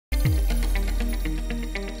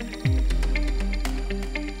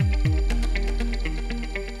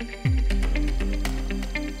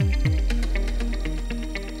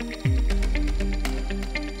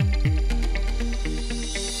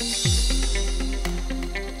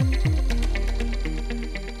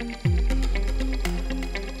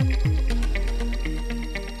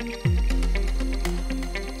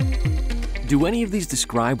Do any of these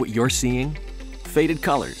describe what you're seeing? Faded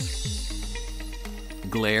colors,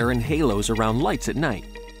 glare and halos around lights at night,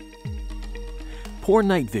 poor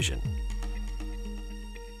night vision,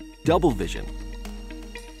 double vision,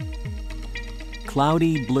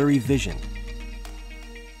 cloudy, blurry vision,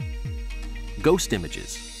 ghost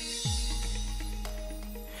images.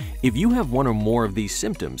 If you have one or more of these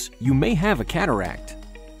symptoms, you may have a cataract.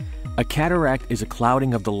 A cataract is a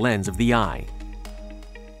clouding of the lens of the eye.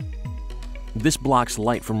 This blocks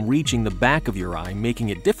light from reaching the back of your eye, making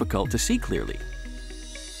it difficult to see clearly.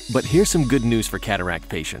 But here's some good news for cataract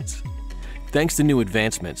patients. Thanks to new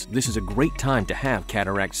advancements, this is a great time to have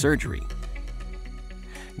cataract surgery.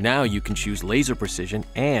 Now you can choose laser precision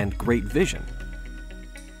and great vision.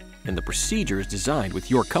 And the procedure is designed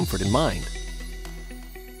with your comfort in mind.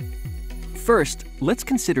 First, let's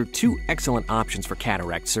consider two excellent options for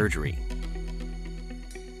cataract surgery.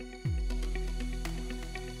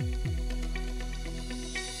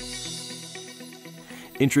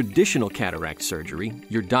 In traditional cataract surgery,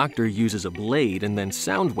 your doctor uses a blade and then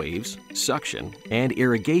sound waves, suction, and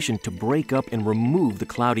irrigation to break up and remove the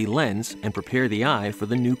cloudy lens and prepare the eye for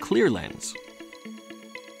the new clear lens.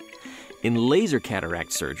 In laser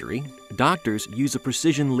cataract surgery, doctors use a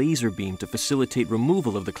precision laser beam to facilitate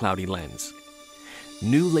removal of the cloudy lens.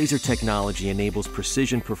 New laser technology enables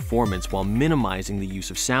precision performance while minimizing the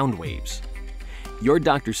use of sound waves. Your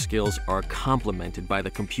doctor's skills are complemented by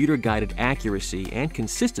the computer-guided accuracy and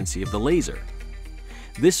consistency of the laser.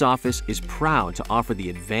 This office is proud to offer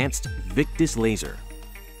the advanced Victus laser.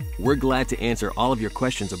 We're glad to answer all of your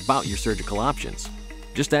questions about your surgical options.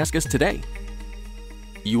 Just ask us today.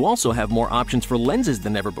 You also have more options for lenses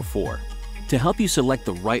than ever before. To help you select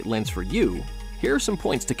the right lens for you, here are some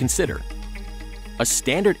points to consider. A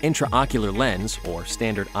standard intraocular lens, or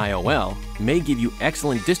standard IOL, may give you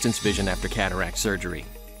excellent distance vision after cataract surgery,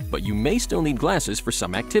 but you may still need glasses for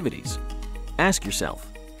some activities. Ask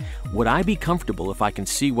yourself, would I be comfortable if I can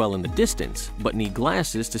see well in the distance, but need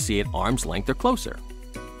glasses to see at arm's length or closer?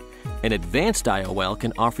 An advanced IOL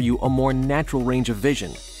can offer you a more natural range of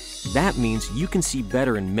vision. That means you can see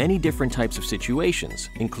better in many different types of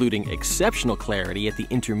situations, including exceptional clarity at the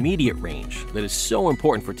intermediate range that is so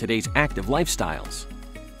important for today's active lifestyles.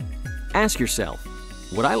 Ask yourself,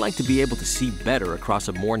 would I like to be able to see better across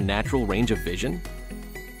a more natural range of vision?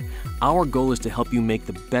 Our goal is to help you make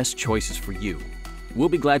the best choices for you. We'll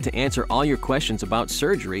be glad to answer all your questions about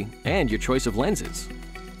surgery and your choice of lenses.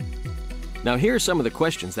 Now here are some of the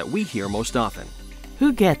questions that we hear most often.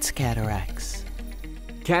 Who gets cataracts?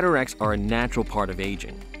 Cataracts are a natural part of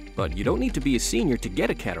aging, but you don't need to be a senior to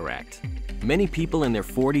get a cataract. Many people in their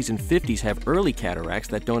 40s and 50s have early cataracts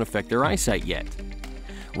that don't affect their eyesight yet.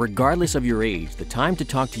 Regardless of your age, the time to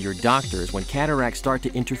talk to your doctor is when cataracts start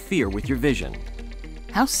to interfere with your vision.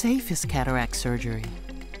 How safe is cataract surgery?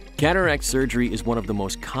 Cataract surgery is one of the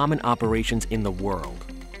most common operations in the world.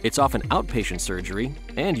 It's often outpatient surgery,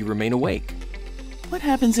 and you remain awake. What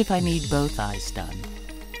happens if I need both eyes done?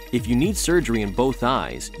 If you need surgery in both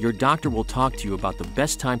eyes, your doctor will talk to you about the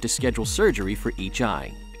best time to schedule surgery for each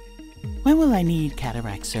eye. When will I need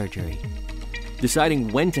cataract surgery?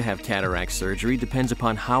 Deciding when to have cataract surgery depends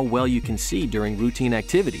upon how well you can see during routine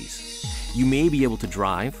activities. You may be able to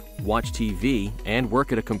drive, watch TV, and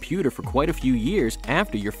work at a computer for quite a few years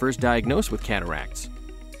after you're first diagnosed with cataracts.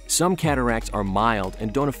 Some cataracts are mild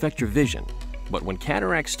and don't affect your vision. But when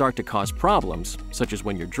cataracts start to cause problems, such as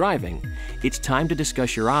when you're driving, it's time to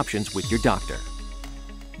discuss your options with your doctor.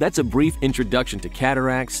 That's a brief introduction to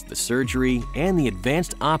cataracts, the surgery, and the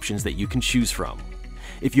advanced options that you can choose from.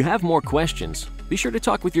 If you have more questions, be sure to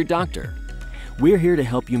talk with your doctor. We're here to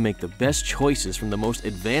help you make the best choices from the most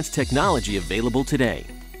advanced technology available today.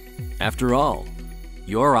 After all,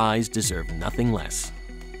 your eyes deserve nothing less.